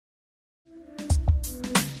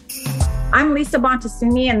I'm Lisa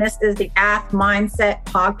Bontasuni, and this is the AthMindset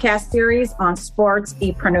podcast series on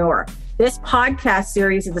sports-epreneur. This podcast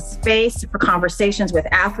series is a space for conversations with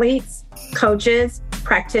athletes, coaches,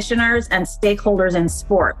 practitioners, and stakeholders in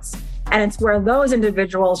sports. And it's where those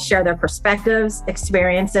individuals share their perspectives,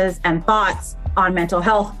 experiences, and thoughts on mental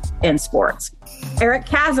health in sports. Eric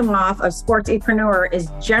Kazimoff of Sports-epreneur is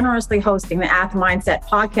generously hosting the AthMindset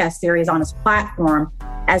podcast series on his platform,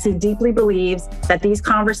 as he deeply believes that these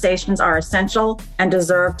conversations are essential and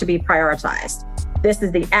deserve to be prioritized. This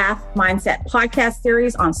is the AthMindset podcast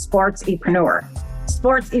series on Sports-epreneur.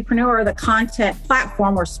 Sports-epreneur, the content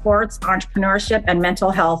platform where sports, entrepreneurship, and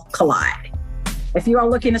mental health collide. If you are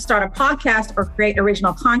looking to start a podcast or create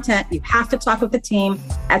original content, you have to talk with the team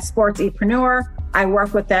at Sports-epreneur. I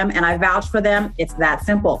work with them and I vouch for them. It's that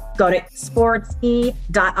simple. Go to sportse.io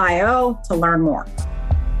to learn more.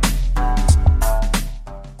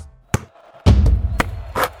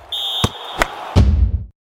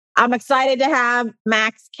 I'm excited to have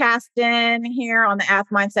Max Castin here on the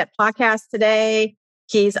AthMindset podcast today.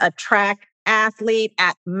 He's a track athlete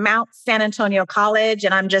at Mount San Antonio College,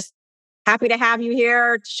 and I'm just happy to have you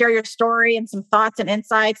here to share your story and some thoughts and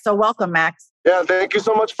insights. So welcome, Max. Yeah, thank you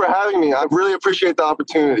so much for having me. I really appreciate the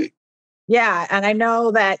opportunity. Yeah, and I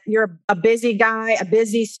know that you're a busy guy, a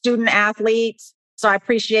busy student athlete. So I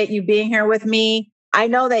appreciate you being here with me. I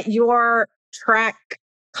know that your track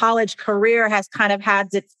college career has kind of had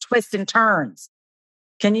its twists and turns.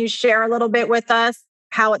 Can you share a little bit with us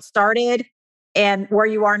how it started and where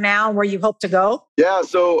you are now and where you hope to go? Yeah,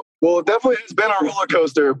 it definitely has been a roller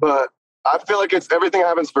coaster, but I feel like everything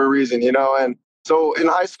happens for a reason, you know? And so in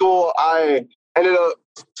high school, I ended up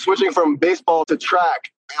switching from baseball to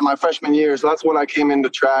track in my freshman year. So that's when I came into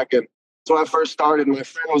track. And so when I first started, my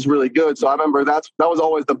friend was really good. So I remember that was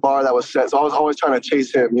always the bar that was set. So I was always trying to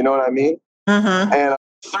chase him, you know what I mean? Mm-hmm. And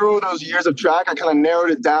through those years of track, I kind of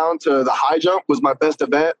narrowed it down to the high jump was my best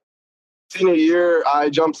event. Senior year,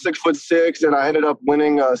 I jumped 6'6", and I ended up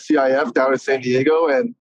winning a CIF down in San Diego.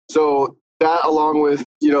 And so that, along with,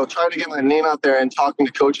 trying to get my name out there and talking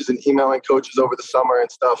to coaches and emailing coaches over the summer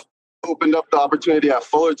and stuff, opened up the opportunity at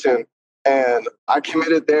Fullerton. And I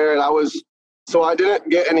committed there, and I didn't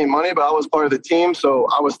get any money, but I was part of the team. So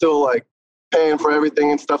I was still paying for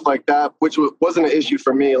everything and stuff like that, which wasn't an issue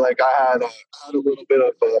for me. I had a little bit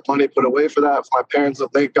of money put away for that for my parents, so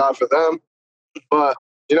thank God for them. But,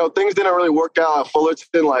 things didn't really work out at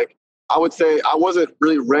Fullerton. I would say I wasn't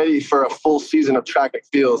really ready for a full season of track and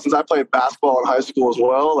field since I played basketball in high school as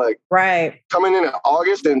well. Right. Coming in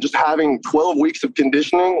August and just having 12 weeks of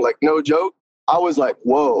conditioning, no joke, I was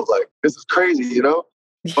whoa, this is crazy,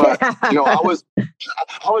 But, I was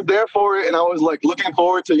there for it, and I was looking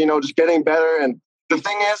forward to, just getting better. And the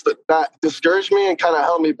thing is that discouraged me and kind of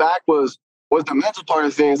held me back was the mental part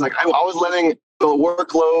of things. I was letting the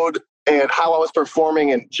workload and how I was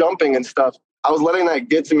performing and jumping and stuff, I was letting that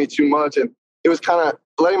get to me too much. And it was kind of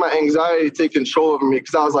letting my anxiety take control over me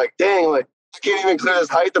because I was dang, I can't even clear this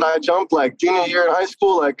height that I jumped junior year in high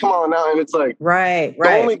school. Come on now. And it's right.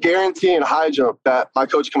 The only guarantee in high jump that my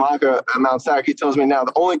coach Kamaka at Mount Sac, he tells me now,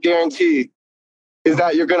 the only guarantee is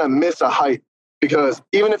that you're going to miss a height, because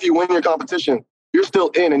even if you win your competition, you're still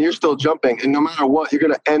in and you're still jumping. And no matter what, you're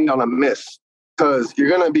going to end on a miss because you're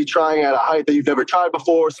going to be trying at a height that you've never tried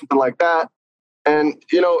before, something like that. And,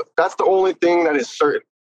 that's the only thing that is certain.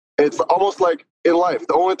 It's almost like in life,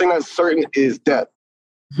 the only thing that's certain is death.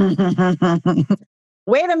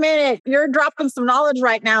 Wait a minute. You're dropping some knowledge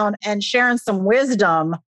right now and sharing some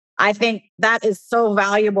wisdom. I think that is so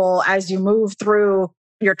valuable as you move through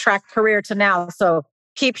your track career to now. So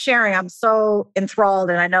keep sharing. I'm so enthralled,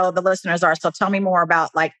 and I know the listeners are. So tell me more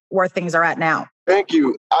about where things are at now. Thank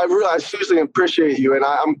you. I seriously appreciate you. And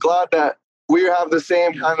I'm glad that we have the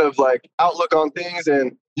same kind of outlook on things,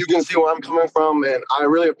 and you can see where I'm coming from. And I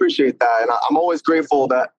really appreciate that. And I'm always grateful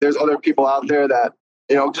that there's other people out there that,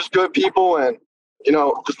 just good people and,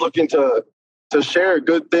 just looking to share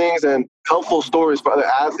good things and helpful stories for other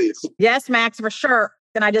athletes. Yes, Max, for sure.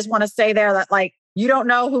 And I just want to say there that you don't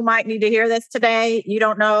know who might need to hear this today. You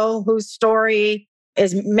don't know whose story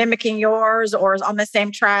is mimicking yours or is on the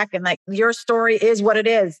same track. And your story is what it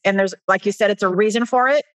is. And there's, like you said, it's a reason for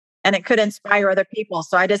it, and it could inspire other people.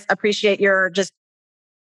 So I just appreciate your just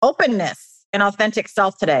openness and authentic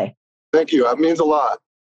self today. Thank you. That means a lot.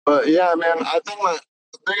 But yeah, man, I think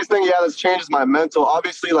the biggest thing, that's changed is my mental.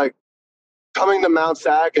 Obviously, coming to Mount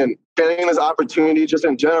Sac and getting this opportunity just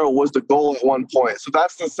in general was the goal at one point. So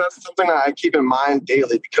that's something that I keep in mind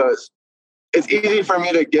daily, because it's easy for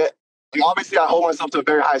me to get, obviously I hold myself to a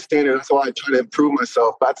very high standard. That's why I try to improve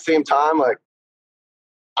myself. But at the same time,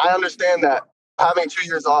 I understand that having 2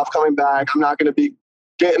 years off, coming back, I'm not going to be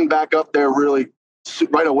getting back up there really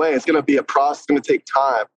right away. It's going to be a process. It's going to take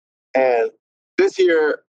time. And this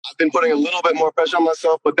year, I've been putting a little bit more pressure on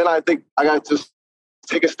myself, but then I think I got to just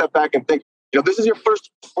take a step back and think, this is your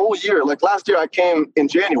first full year. Like last year, I came in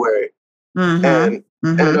January and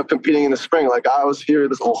ended up competing in the spring. Like I was here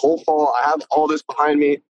this whole fall. I have all this behind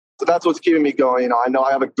me. So that's what's keeping me going. I know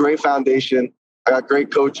I have a great foundation. I got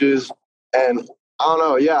great coaches. And I don't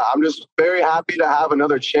know. Yeah, I'm just very happy to have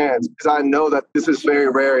another chance because I know that this is very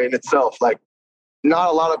rare in itself. Like not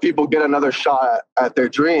a lot of people get another shot at their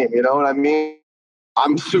dream. You know what I mean?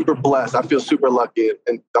 I'm super blessed. I feel super lucky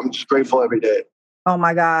and I'm just grateful every day. Oh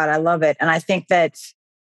my God, I love it. And I think that,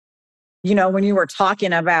 when you were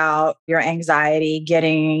talking about your anxiety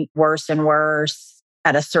getting worse and worse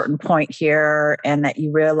at a certain point here, and that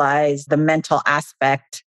you realize the mental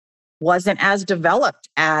aspect wasn't as developed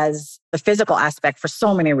as the physical aspect for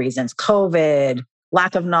so many reasons, COVID,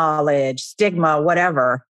 lack of knowledge, stigma,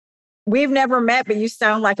 whatever. We've never met, but you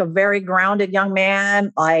sound like a very grounded young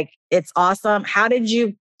man. Like, it's awesome. How did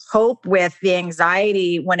you cope with the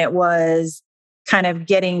anxiety when it was kind of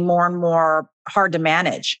getting more and more hard to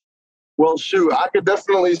manage? Well, shoot, I could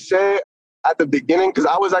definitely say at the beginning, because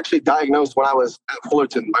I was actually diagnosed when I was at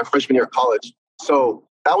Fullerton, my freshman year of college. So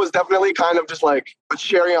that was definitely kind of just like a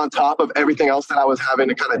cherry on top of everything else that I was having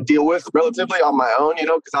to kind of deal with relatively on my own,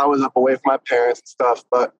 because I was up away from my parents and stuff.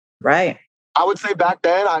 But right. I would say back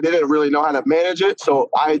then I didn't really know how to manage it. So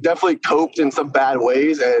I definitely coped in some bad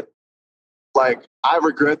ways. And like, I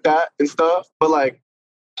regret that and stuff. But like,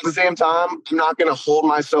 at the same time, I'm not going to hold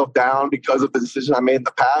myself down because of the decision I made in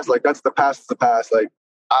the past. Like, that's the past is the past. Like,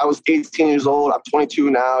 I was 18 years old. I'm 22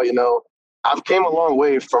 now, I've came a long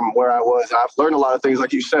way from where I was. I've learned a lot of things,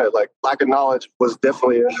 like you said, like lack of knowledge was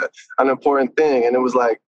definitely an important thing. And it was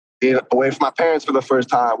like being away from my parents for the first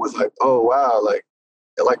time was like, oh, wow.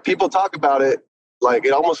 Like people talk about it, like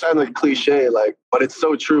it almost sounds like a cliche, like, but it's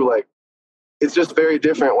so true. Like, it's just very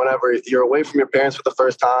different whenever you're away from your parents for the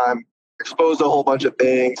first time, exposed to a whole bunch of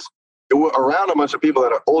things. You're around a bunch of people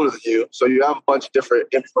that are older than you. So you have a bunch of different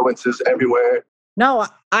influences everywhere. No,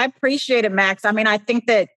 I appreciate it, Max. I mean, I think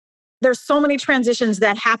that there's so many transitions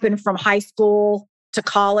that happen from high school to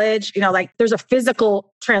college. Like there's a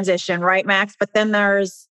physical transition, right, Max? But then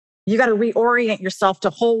you got to reorient yourself to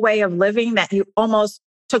a whole way of living that you almost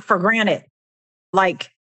took for granted. Like,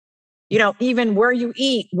 even where you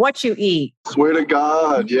eat, what you eat. Swear to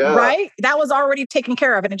God, yeah. Right? That was already taken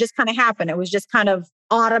care of and it just kind of happened. It was just kind of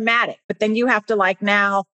automatic. But then you have to like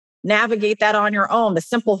now navigate that on your own. The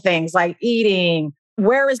simple things like eating.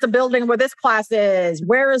 Where is the building where this class is?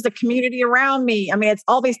 Where is the community around me? I mean, it's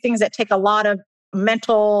all these things that take a lot of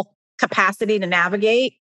mental capacity to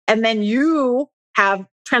navigate. And then you have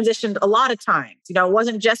transitioned a lot of times. It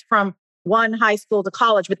wasn't just from one high school to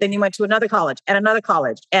college, but then you went to another college and another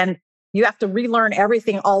college. And you have to relearn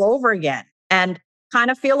everything all over again and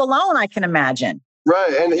kind of feel alone, I can imagine.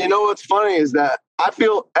 Right. And what's funny is that I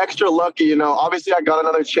feel extra lucky. Obviously I got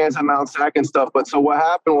another chance at Mount Sac and stuff. But so what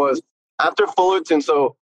happened was after Fullerton,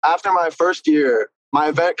 so after my first year, my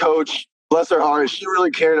event coach, bless her heart, she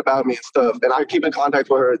really cared about me and stuff. And I keep in contact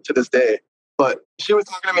with her to this day. But she was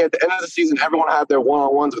talking to me at the end of the season. Everyone had their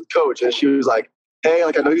one-on-ones with coach. And she was like, hey,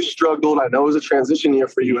 like, I know you struggled. I know it was a transition year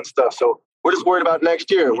for you and stuff. So we're just worried about next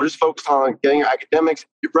year. We're just focused on getting your academics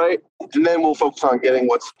right. And then we'll focus on getting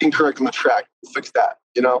what's incorrect on the track. We'll fix that,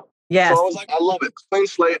 Yes. So I was like, I love it. Clean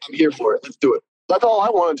slate. I'm here for it. Let's do it. That's all I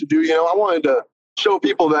wanted to do. I wanted to show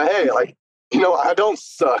people that, hey, like, I don't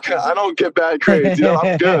suck. I don't get bad grades.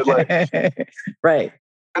 I'm good. Like, right.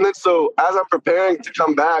 And then so as I'm preparing to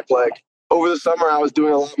come back, like over the summer, I was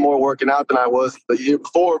doing a lot more working out than I was the year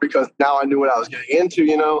before because now I knew what I was getting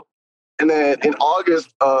into, And then in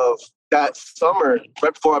August of that summer,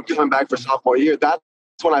 right before I'm coming back for sophomore year, that's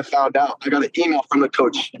when I found out. I got an email from the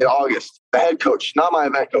coach in August, the head coach, not my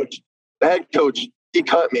event coach. The head coach, he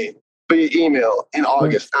cut me via email in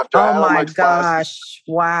August after I had all my classes.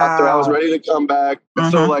 Wow. After I was ready to come back.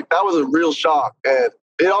 And so like that was a real shock. And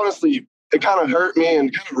it honestly, it kind of hurt me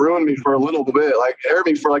and kind of ruined me for a little bit. Like it hurt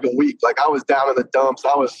me for like a week. Like I was down in the dumps.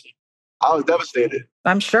 I was devastated.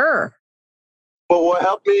 I'm sure. But what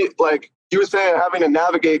helped me, like you were saying, having to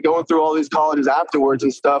navigate going through all these colleges afterwards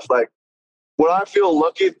and stuff, like what I feel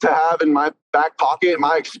lucky to have in my back pocket,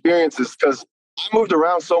 my experiences, because I moved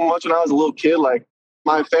around so much when I was a little kid. Like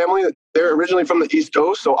my family, they're originally from the East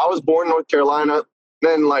Coast. So I was born in North Carolina.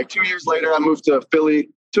 Then like 2 years later, I moved to Philly.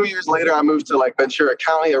 2 years later, I moved to like Ventura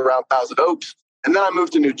County around Thousand Oaks. And then I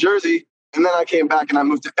moved to New Jersey. And then I came back and I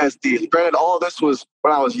moved to SD. Granted, all of this was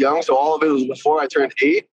when I was young. So all of it was before I turned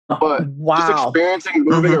 8. But just Wow. experiencing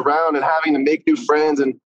moving around and having to make new friends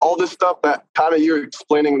and all this stuff that kind of you're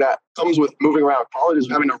explaining that comes with moving around colleges,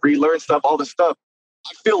 having to relearn stuff, all this stuff.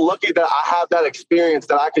 I feel lucky that I have that experience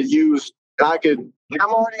that I could use and I could, like,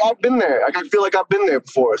 I've been there. I feel like I've been there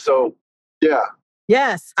before. So, yeah.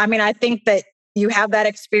 Yes. I mean, I think that you have that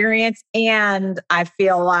experience, and I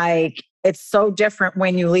feel like it's so different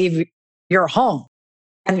when you leave your home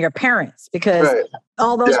and your parents, because Right.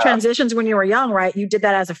 all those Yeah, transitions when you were young, right? You did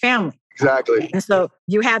that as a family. exactly. And so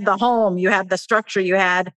you had the home, you had the structure, you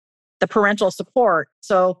had the parental support.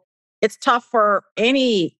 So it's tough for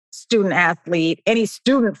any student athlete, any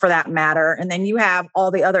student for that matter. And then you have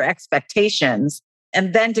all the other expectations.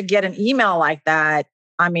 And then to get an email like that,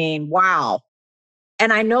 I mean, wow.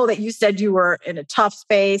 And I know that you said you were in a tough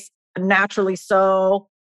space, naturally so.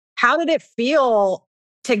 How did it feel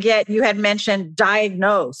to get, you had mentioned,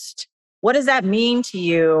 diagnosed? What does that mean to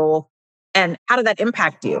you? And how did that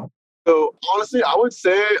impact you? So honestly, I would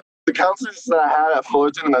say the counselors that I had at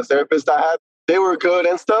Fullerton and the therapist I had, they were good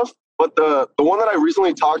and stuff. But the one that I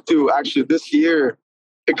recently talked to actually this year,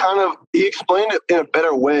 he explained it in a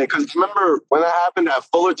better way. Because remember when that happened at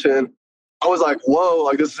Fullerton, I was like, whoa,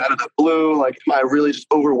 like this is out of the blue. Like, am I really just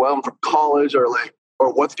overwhelmed from college or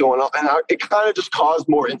what's going on? And it kind of just caused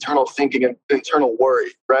more internal thinking and internal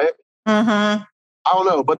worry, right? Mm-hmm. I don't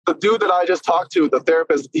know. But the dude that I just talked to, the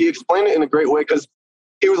therapist, he explained it in a great way because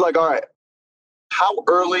he was like, all right, how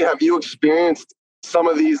early have you experienced some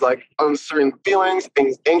of these like uncertain feelings,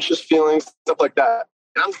 anxious feelings, stuff like that?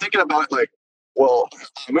 And I'm thinking about it like, well,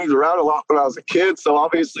 I moved around a lot when I was a kid. So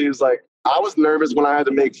obviously it's like, I was nervous when I had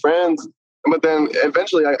to make friends. But then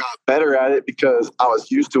eventually I got better at it because I was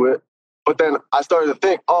used to it. But then I started to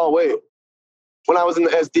think, oh, wait, when I was in the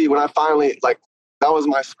SD, when I finally, like, that was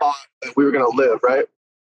my spot that we were going to live, right?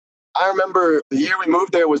 I remember the year we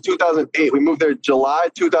moved there was 2008. We moved there July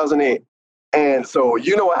 2008. And so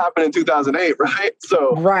you know what happened in 2008, right?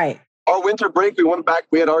 So Right. our winter break, we went back.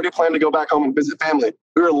 We had already planned to go back home and visit family.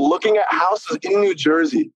 We were looking at houses in New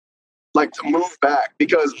Jersey, like to move back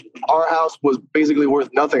because our house was basically worth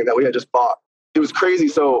nothing that we had just bought. It was crazy.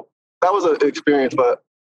 So that was an experience, but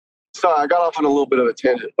sorry, I got off on a little bit of a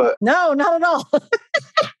tangent, but No, not at all.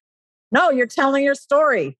 No, you're telling your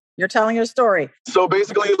story. You're telling your story. so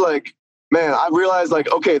basically, like, man, I realized,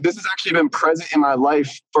 like, okay, this has actually been present in my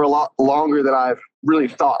life for a lot longer than I've really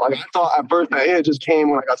thought. Like, I thought at birth that hey, it just came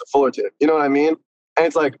when I got to Fullerton. You know what I mean? And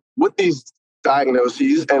it's like with these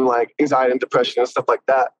diagnoses and like anxiety and depression and stuff like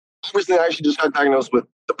that. Obviously, I actually just got diagnosed with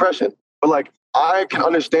depression, but like I can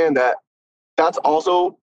understand that that's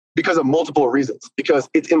also because of multiple reasons. Because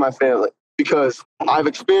it's in my family. Because I've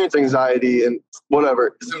experienced anxiety and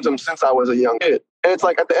whatever symptoms since I was a young kid. And it's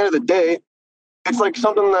like at the end of the day, it's like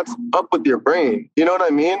something that's up with your brain. You know what I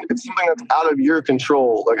mean? It's something that's out of your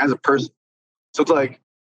control, like as a person. So it's like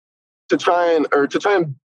to try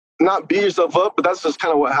and not beat yourself up, but that's just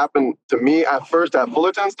kind of what happened to me at first at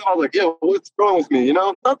Fullerton stuff. I was like, yo, what's wrong with me? You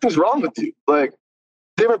know, nothing's wrong with you. Like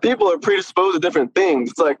different people are predisposed to different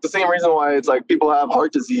things. It's like the same reason why it's like people have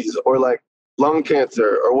heart disease or like lung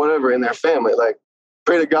cancer or whatever in their family. Like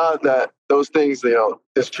pray to God that those things, you know,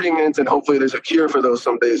 there's treatments and hopefully there's a cure for those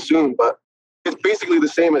someday soon. But it's basically the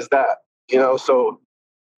same as that, you know? So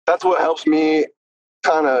that's what helps me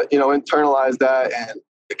kind of, you know, internalize that. And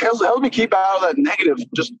it also helps me keep out of that negative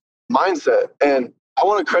just mindset. And I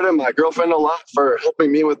want to credit my girlfriend a lot for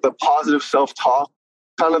helping me with the positive self-talk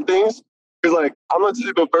kind of things. Because like, I'm a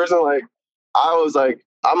type of person, like,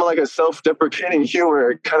 I'm like a self-deprecating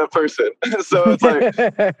humor kind of person. So it's like,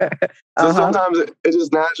 so sometimes it's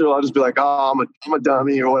just natural. I'll just be like, oh, I'm a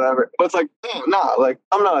dummy or whatever. But it's like, no, nah, like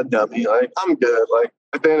I'm not a dummy. Like I'm good. Like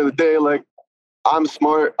at the end of the day, like I'm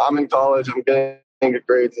smart. I'm in college. I'm getting good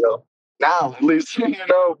grades, you know, now at least, you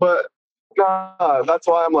know, but nah, that's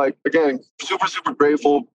why I'm like, again, super, super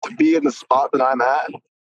grateful to be in the spot that I'm at.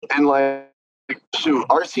 And like, shoot,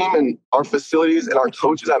 our team and our facilities and our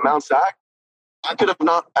coaches at Mount Sac, I could have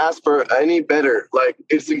not asked for any better. Like,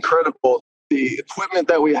 it's incredible. The equipment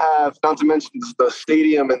that we have, not to mention the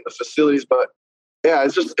stadium and the facilities, but yeah,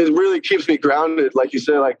 it really keeps me grounded. Like you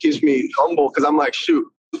said, like keeps me humble because I'm like, shoot,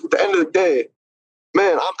 at the end of the day,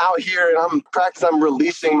 man, I'm out here and I'm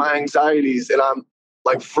releasing my anxieties and I'm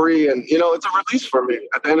like free and, you know, it's a release for me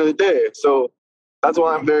at the end of the day. So that's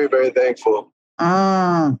why I'm very, very thankful.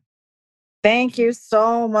 Thank you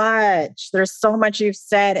so much. There's so much you've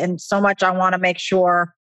said and so much I want to make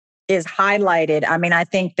sure is highlighted. I mean, I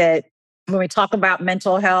think that when we talk about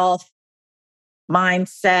mental health,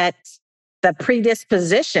 mindset, the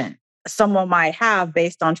predisposition someone might have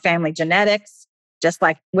based on family genetics, just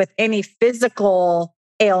like with any physical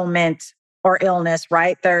ailment, or illness,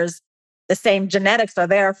 right? There's the same genetics are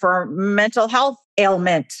there for mental health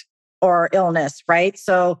ailment or illness, right?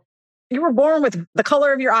 So you were born with the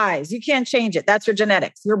color of your eyes. You can't change it. That's your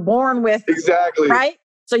genetics. You're born with, Exactly. right?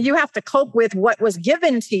 So you have to cope with what was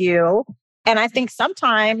given to you. And I think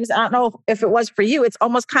sometimes, I don't know if it was for you, it's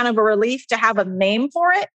almost kind of a relief to have a name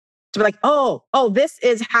for it. To be like, oh, this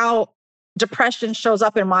is how depression shows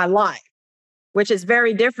up in my life, which is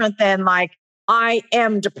very different than like, I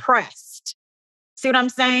am depressed. See what I'm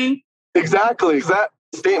saying? Exactly. That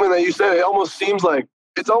statement that you said, it almost seems like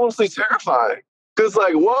it's honestly terrifying. Because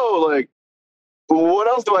like, whoa, like, what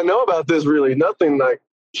else do I know about this really? Nothing. Like,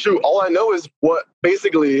 shoot, all I know is what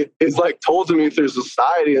basically is like told to me through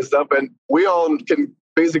society and stuff. And we all can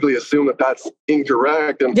basically assume that that's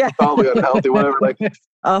incorrect and probably unhealthy, whatever. Like,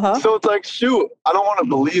 so it's like, shoot, I don't want to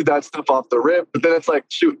believe that stuff off the rip. But then it's like,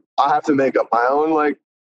 shoot, I have to make up my own like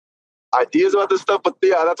ideas about this stuff. But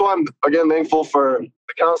yeah, that's why I'm again thankful for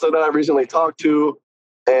the counselor that I recently talked to.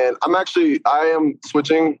 And I am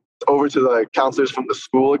switching over to the counselors from the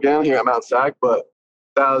school again here at Mount Sac, but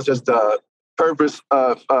that was just purpose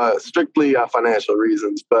of strictly financial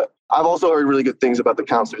reasons. But I've also heard really good things about the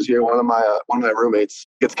counselors here. One of my roommates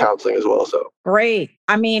gets counseling as well. So great.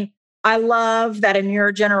 I mean, I love that in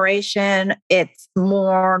your generation, it's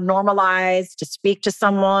more normalized to speak to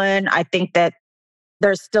someone. I think that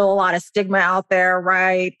there's still a lot of stigma out there,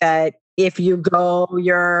 right? That if you go,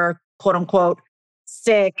 you're quote unquote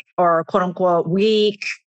sick or quote unquote weak.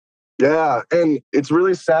 Yeah. And it's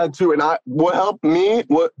really sad too. And what helped me,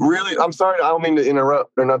 I'm sorry, I don't mean to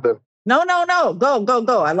interrupt or nothing. No.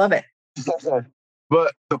 Go. I love it.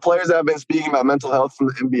 But the players that have been speaking about mental health from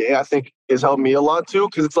the NBA, I think has helped me a lot too.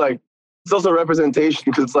 Cause it's like, it's also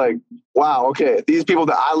representation. Cause it's like, wow, okay. These people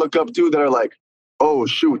that I look up to that are like, oh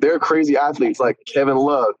shoot, they're crazy athletes like Kevin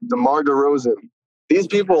Love, DeMar DeRozan. These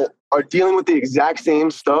people are dealing with the exact same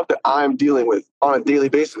stuff that I'm dealing with on a daily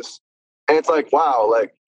basis. And it's like, wow,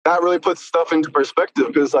 like that really puts stuff into perspective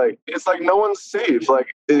because like, it's like no one's safe.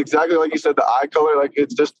 Like exactly like you said, the eye color, like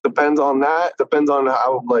it just depends on that. Depends on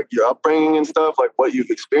how like your upbringing and stuff, like what you've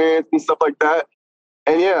experienced and stuff like that.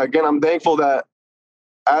 And yeah, again, I'm thankful that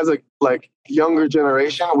as a like younger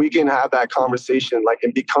generation, we can have that conversation like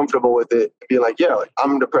and be comfortable with it. Be like, yeah, like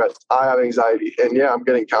I'm depressed. I have anxiety. And yeah, I'm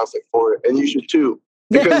getting counseling for it. And you should too.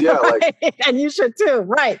 Because yeah, like and you should too,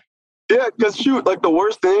 right. Yeah, because shoot, like the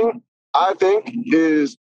worst thing I think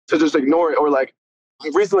is to just ignore it. Or like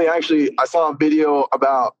recently actually I saw a video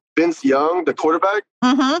about Vince Young, the quarterback.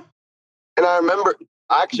 Mm-hmm. And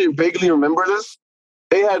I actually vaguely remember this.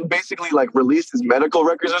 They had basically like released his medical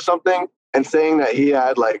records or something and saying that he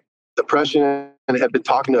had like depression and had been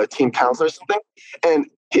talking to a team counselor or something. And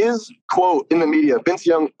his quote in the media, Vince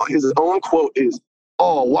Young, his own quote is,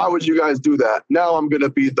 "Oh, why would you guys do that? Now I'm going to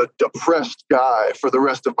be the depressed guy for the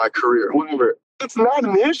rest of my career." Whatever. It's not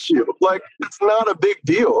an issue. Like, it's not a big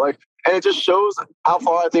deal. Like, and it just shows how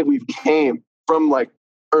far I think we've came from like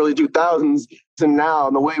early 2000s to now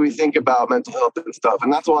and the way we think about mental health and stuff.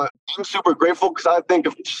 And that's why I'm super grateful because I think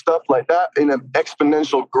of stuff like that in an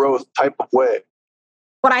exponential growth type of way.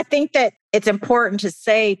 But I think that it's important to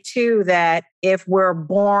say too that if we're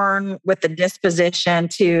born with the disposition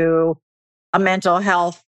to a mental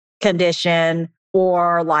health condition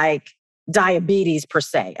or like diabetes per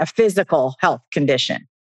se, a physical health condition,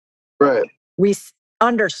 right? We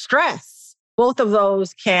under stress, both of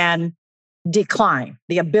those can decline.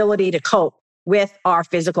 The ability to cope with our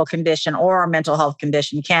physical condition or our mental health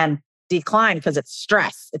condition can decline because it's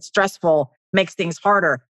stress. It's stressful, makes things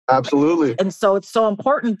harder. Absolutely. And so it's so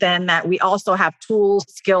important then that we also have tools,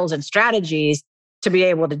 skills, and strategies to be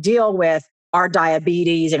able to deal with our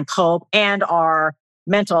diabetes and cope and our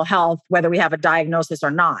mental health, whether we have a diagnosis or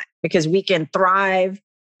not, because we can thrive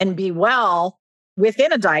and be well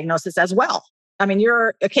within a diagnosis as well. I mean,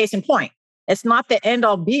 you're a case in point. It's not the end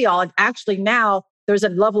all be all. Actually, now there's a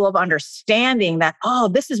level of understanding that, oh,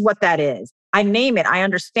 this is what that is. I name it. I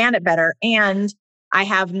understand it better. And I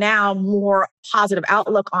have now more positive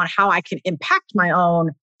outlook on how I can impact my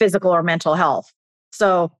own physical or mental health.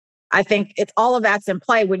 So I think it's all of that's in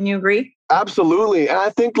play. Wouldn't you agree? Absolutely. And I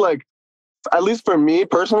think like, at least for me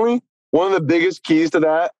personally, one of the biggest keys to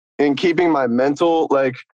that in keeping my mental,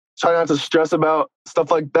 like try not to stress about stuff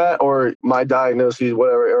like that or my diagnoses,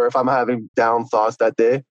 whatever, or if I'm having down thoughts that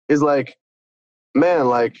day is like, man,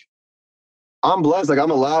 like I'm blessed. Like I'm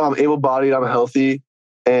alive, I'm able-bodied, I'm healthy.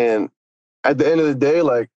 And at the end of the day,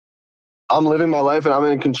 like I'm living my life and I'm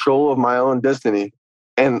in control of my own destiny.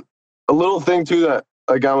 And a little thing too that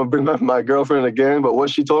like I'm gonna bring up my girlfriend again, but what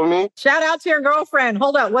she told me. Shout out to your girlfriend.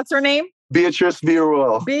 Hold up. What's her name? Beatrice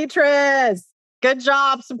Villarreal. Beatrice. Good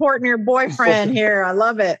job supporting your boyfriend here. I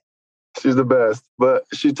love it. She's the best. But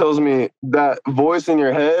she tells me that voice in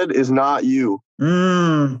your head is not you.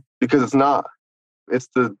 Because it's not. It's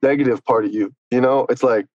the negative part of you. You know, it's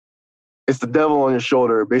like, it's the devil on your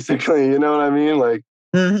shoulder, basically. You know what I mean? Like,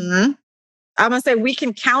 I'm going to say we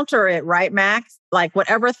can counter it, right, Max? Like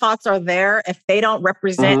whatever thoughts are there, if they don't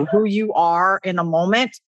represent who you are in a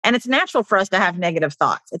moment, and it's natural for us to have negative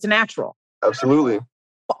thoughts. It's natural. Absolutely.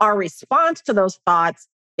 Our response to those thoughts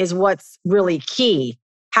is what's really key.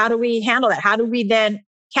 How do we handle that? How do we then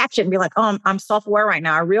catch it and be like, oh, I'm self-aware right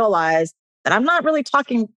now. I realize that I'm not really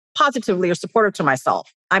talking positively or supportive to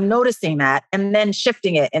myself. I'm noticing that and then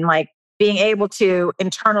shifting it and like being able to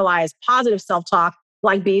internalize positive self-talk,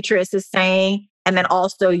 like Beatrice is saying, and then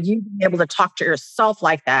also you being able to talk to yourself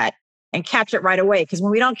like that and catch it right away. Because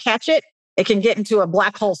when we don't catch it, it can get into a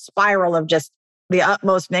black hole spiral of just the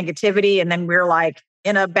utmost negativity. And then we're like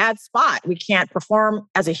in a bad spot. We can't perform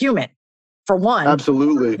as a human, for one.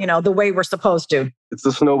 Absolutely. You know, the way we're supposed to. It's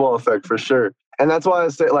the snowball effect for sure. And that's why I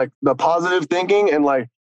say like the positive thinking and like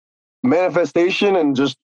manifestation and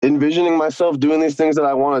just envisioning myself doing these things that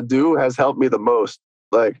I want to do has helped me the most.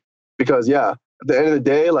 Like, because at the end of the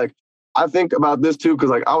day, like I think about this too, because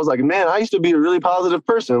like I was like, man, I used to be a really positive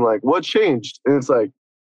person. Like, what changed? And it's like,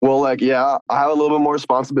 well, like, I have a little bit more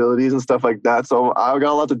responsibilities and stuff like that. So I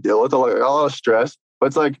got a lot to deal with, like, a lot of stress. But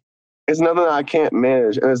it's like, it's nothing that I can't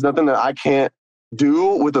manage. And it's nothing that I can't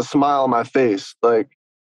do with a smile on my face. Like,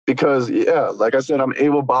 because, like I said, I'm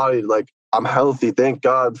able-bodied. Like, I'm healthy. Thank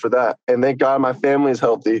God for that. And thank God my family is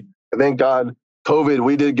healthy. And thank God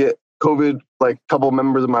we did get COVID. Like, a couple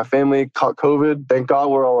members of my family caught COVID. Thank God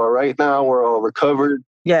we're all right now. We're all recovered.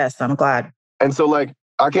 Yes, I'm glad. And so, like,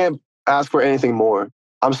 I can't ask for anything more.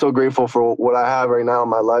 I'm so grateful for what I have right now in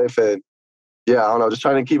my life. And I don't know, just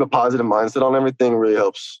trying to keep a positive mindset on everything really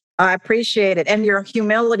helps. I appreciate it. And your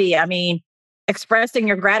humility, I mean, expressing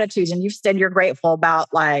your gratitudes. And you've said you're grateful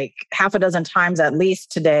about like half a dozen times at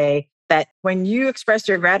least today, that when you express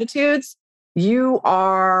your gratitudes, you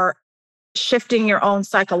are shifting your own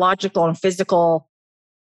psychological and physical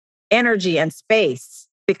energy and space.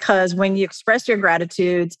 Because when you express your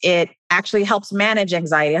gratitudes, it actually helps manage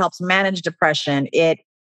anxiety, it helps manage depression. It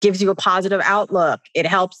gives you a positive outlook. It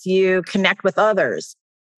helps you connect with others.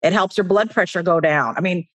 It helps your blood pressure go down. I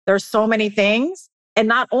mean, there's so many things. And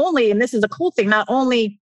not only, and this is a cool thing, not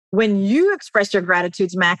only when you express your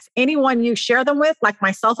gratitudes, Max, anyone you share them with, like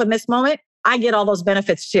myself in this moment, I get all those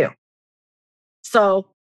benefits too. So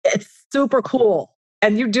it's super cool.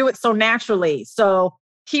 And you do it so naturally. So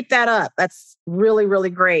keep that up. That's really, really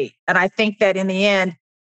great. And I think that in the end,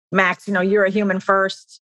 Max, you're a human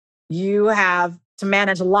first. You have to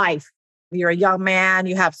manage life. You're a young man.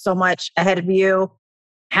 You have so much ahead of you.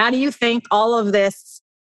 How do you think all of this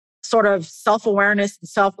sort of self-awareness,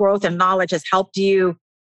 self-growth, and knowledge has helped you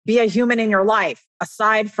be a human in your life,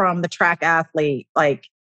 aside from the track athlete? Like,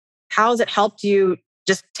 how has it helped you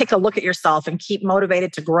just take a look at yourself and keep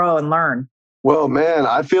motivated to grow and learn? Well, man,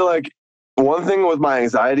 I feel like one thing with my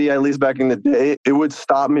anxiety, at least back in the day, it would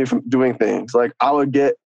stop me from doing things. Like, I would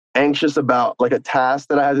get anxious about like a task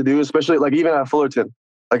that I had to do, especially like even at Fullerton.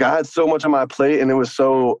 Like, I had so much on my plate and it was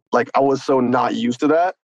so like, I was so not used to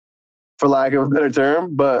that, for lack of a better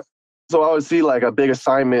term. But so I would see like a big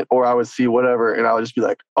assignment or I would see whatever and I would just be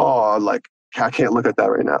like, oh, like I can't look at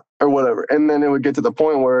that right now or whatever. And then it would get to the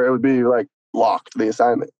point where it would be like locked, the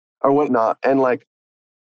assignment or whatnot. And like,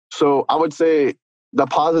 so I would say the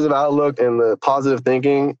positive outlook and the positive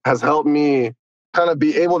thinking has helped me kind of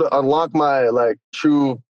be able to unlock my like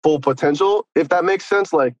true full potential, if that makes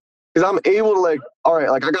sense. Like, because I'm able to like, all right,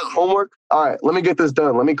 like I got homework. All right, let me get this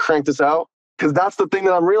done. Let me crank this out. Because that's the thing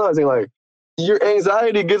that I'm realizing, like, your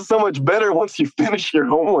anxiety gets so much better once you finish your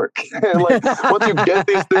homework. And like, once you get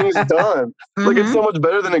these things done, like it's so much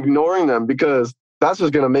better than ignoring them, because that's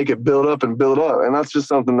just going to make it build up and build up. And that's just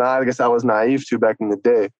something that I guess I was naive to back in the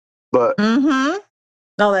day. But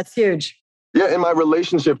no, that's huge. Yeah, in my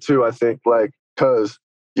relationship too, I think, like, because,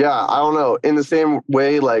 I don't know, in the same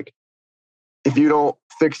way, like, if you don't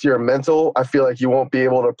fix your mental, I feel like you won't be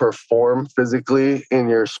able to perform physically in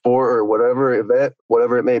your sport or whatever event,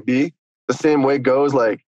 whatever it may be. The same way goes,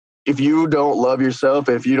 like, if you don't love yourself,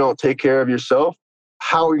 if you don't take care of yourself,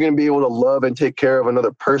 how are you going to be able to love and take care of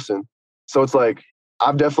another person? So it's like,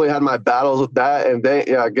 I've definitely had my battles with that. And then,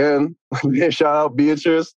 again, shout out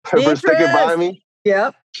Beatrice for sticking by me.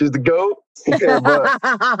 Yep. She's the GOAT. But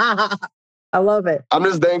I love it. I'm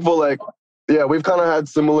just thankful, like, we've kind of had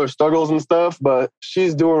similar struggles and stuff, but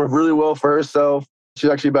she's doing really well for herself. She's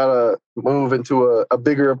actually about to move into a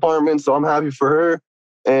bigger apartment, so I'm happy for her.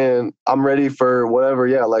 and I'm ready for whatever,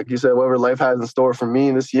 like you said, whatever life has in store for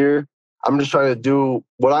me this year. I'm just trying to do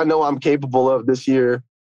what I know I'm capable of this year,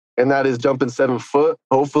 and that is jumping 7 foot,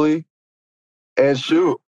 hopefully, and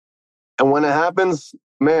shoot. And when it happens,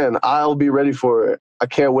 man, I'll be ready for it. I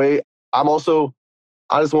can't wait. I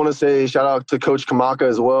just want to say shout out to Coach Kamaka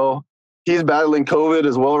as well. He's battling COVID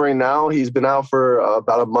as well right now. He's been out for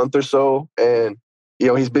about a month or so, and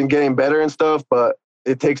he's been getting better and stuff, but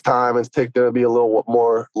it takes time. It's going to be a little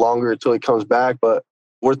more longer until he comes back, but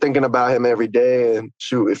we're thinking about him every day. And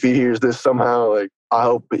shoot, if he hears this somehow, I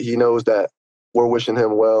hope he knows that we're wishing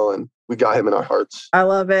him well and we got him in our hearts. I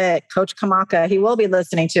love it. Coach Kamaka, he will be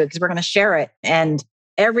listening to it because we're going to share it. And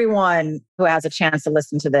everyone who has a chance to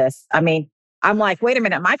listen to this, I mean, I'm like, wait a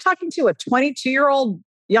minute, am I talking to a 22-year-old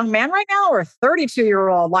young man right now or a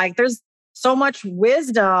 32-year-old? Like, there's so much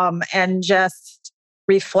wisdom and just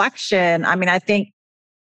reflection. I mean, I think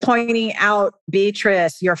pointing out,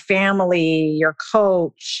 Beatrice, your family, your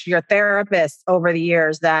coach, your therapist over the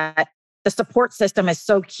years, that the support system is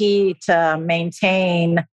so key to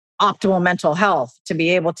maintain optimal mental health, to be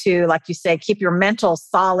able to, like you say, keep your mental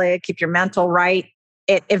solid, keep your mental right.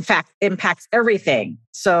 It, in fact, impacts everything.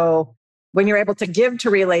 So when you're able to give to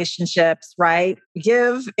relationships, right?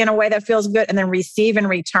 Give in a way that feels good and then receive in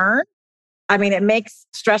return. I mean, it makes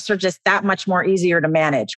stressor just that much more easier to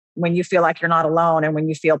manage when you feel like you're not alone and when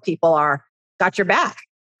you feel people are got your back.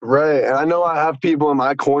 Right. And I know I have people in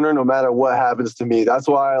my corner no matter what happens to me. That's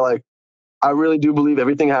why I really do believe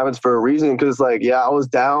everything happens for a reason. Cause I was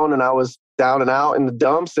down and I was down and out in the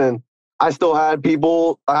dumps, and I still had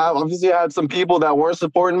people. I obviously had some people that weren't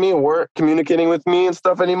supporting me and weren't communicating with me and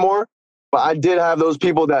stuff anymore. But I did have those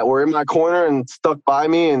people that were in my corner and stuck by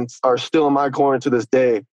me and are still in my corner to this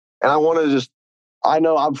day. And I want to I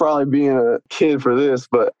know I'm probably being a kid for this,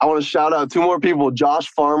 but I want to shout out two more people, Josh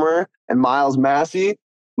Farmer and Miles Massey.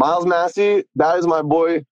 Miles Massey, that is my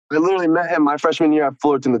boy. I literally met him my freshman year at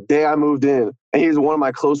Fullerton the day I moved in. And he's one of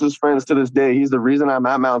my closest friends to this day. He's the reason I'm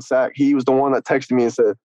at Mount Sac. He was the one that texted me and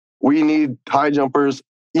said, we need high jumpers.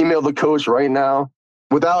 Email the coach right now.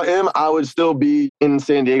 Without him, I would still be in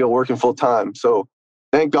San Diego working full time. So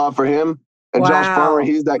thank God for him. And wow. Josh Farmer,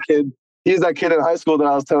 he's that kid in high school that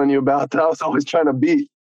I was telling you about that I was always trying to beat.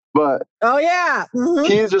 But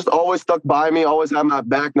he's just always stuck by me, always had my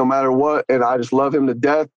back no matter what. And I just love him to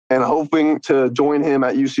death and hoping to join him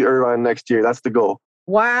at UC Irvine next year. That's the goal.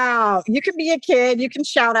 Wow. You can be a kid. You can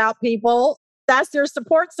shout out people. That's your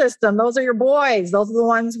support system. Those are your boys. Those are the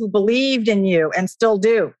ones who believed in you and still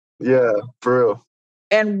do. Yeah, for real.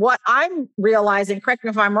 And what I'm realizing, correct me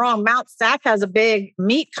if I'm wrong, Mount Sac has a big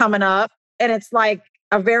meet coming up, and it's like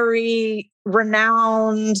a very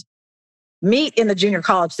renowned meet in the junior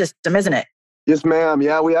college system, isn't it? Yes, ma'am.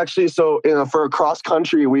 Yeah, we actually, for cross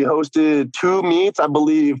country, we hosted 2 meets, I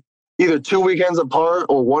believe, either 2 weekends apart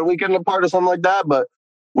or 1 weekend apart or something like that. But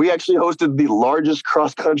we actually hosted the largest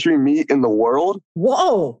cross country meet in the world.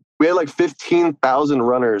 Whoa. We had 15,000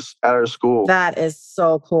 runners at our school. That is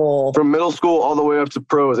so cool. From middle school all the way up to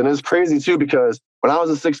pros. And it's crazy too, because when I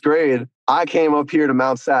was in 6th grade, I came up here to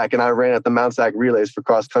Mount Sac and I ran at the Mount Sac relays for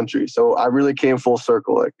cross country. So I really came full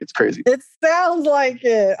circle. It's crazy. It sounds like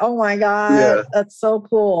it. Oh my God. Yeah. That's so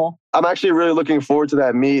cool. I'm actually really looking forward to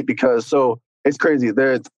that meet because it's crazy.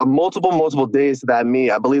 There's multiple days to that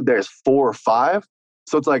meet. I believe there's 4 or 5.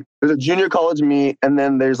 So it's there's a junior college meet and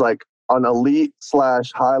then there's an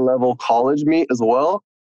elite/high level college meet as well.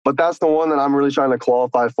 But that's the one that I'm really trying to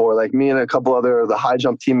qualify for. Me and a couple other the high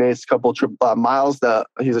jump teammates, Miles, that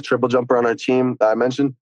he's a triple jumper on our team that I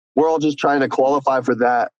mentioned. We're all just trying to qualify for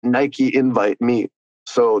that Nike invite meet.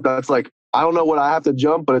 So that's I don't know what I have to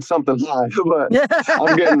jump, but it's something high. But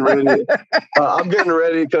I'm getting ready. I'm getting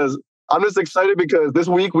ready because I'm just excited because this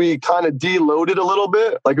week we kind of deloaded a little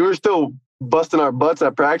bit. We were still busting our butts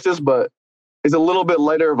at practice, but it's a little bit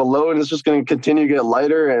lighter of a load, and it's just going to continue to get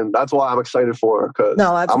lighter, and that's why I'm excited for it, because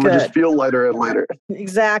I'm going to just feel lighter and lighter.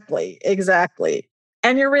 Exactly.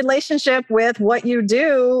 And your relationship with what you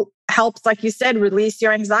do helps, like you said, release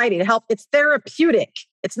your anxiety. It's therapeutic.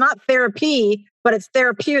 It's not therapy, but it's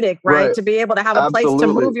therapeutic, right? To be able to have a place to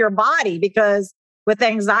move your body, because with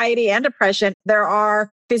anxiety and depression, there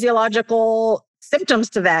are physiological symptoms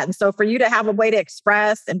to that. And so for you to have a way to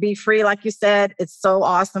express and be free, like you said, it's so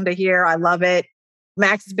awesome to hear. I love it.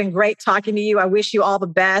 Max, it's been great talking to you. I wish you all the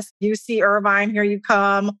best. UC Irvine, here you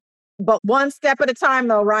come. But one step at a time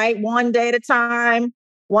though, right? One day at a time,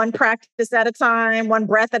 one practice at a time, one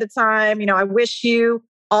breath at a time. I wish you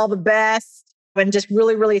all the best and just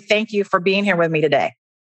really, really thank you for being here with me today.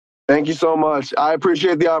 Thank you so much. I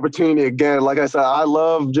appreciate the opportunity again. Like I said, I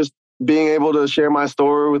love just being able to share my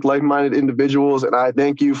story with like-minded individuals. And I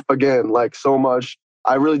thank you again, like, so much.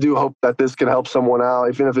 I really do hope that this can help someone out,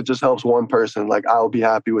 even if it just helps one person. Like, I'll be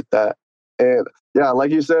happy with that. And yeah, like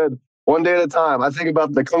you said, one day at a time. I think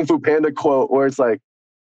about the Kung Fu Panda quote where it's like,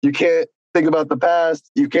 you can't think about the past,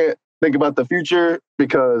 you can't think about the future,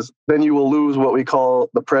 because then you will lose what we call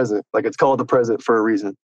the present. Like, it's called the present for a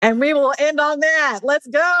reason. And we will end on that. Let's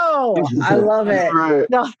go. I love it. Right.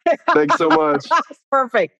 No. Thanks so much.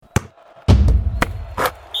 Perfect.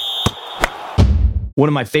 One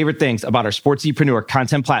of my favorite things about our Sportsepreneur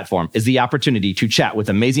content platform is the opportunity to chat with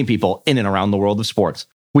amazing people in and around the world of sports.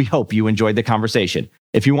 We hope you enjoyed the conversation.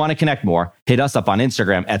 If you want to connect more, hit us up on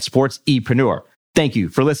Instagram at Sportsepreneur. Thank you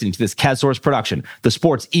for listening to this CADSource production, the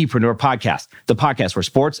Sportsepreneur podcast, the podcast where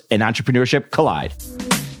sports and entrepreneurship collide.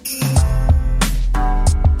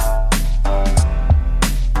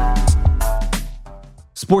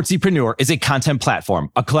 Sportsepreneur is a content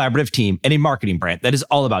platform, a collaborative team, and a marketing brand that is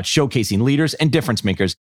all about showcasing leaders and difference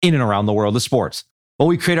makers in and around the world of sports. While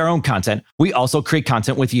we create our own content, we also create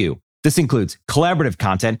content with you. This includes collaborative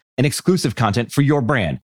content and exclusive content for your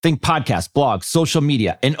brand. Think podcasts, blogs, social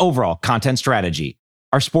media, and overall content strategy.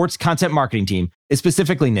 Our sports content marketing team is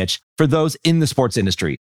specifically niche for those in the sports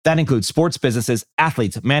industry. That includes sports businesses,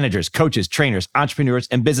 athletes, managers, coaches, trainers, entrepreneurs,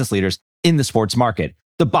 and business leaders in the sports market.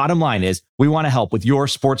 The bottom line is we want to help with your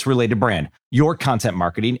sports-related brand, your content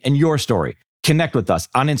marketing, and your story. Connect with us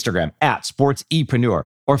on Instagram at Sportsepreneur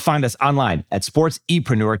or find us online at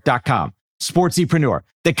sportsepreneur.com. Sportsepreneur,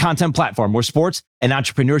 the content platform where sports and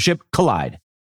entrepreneurship collide.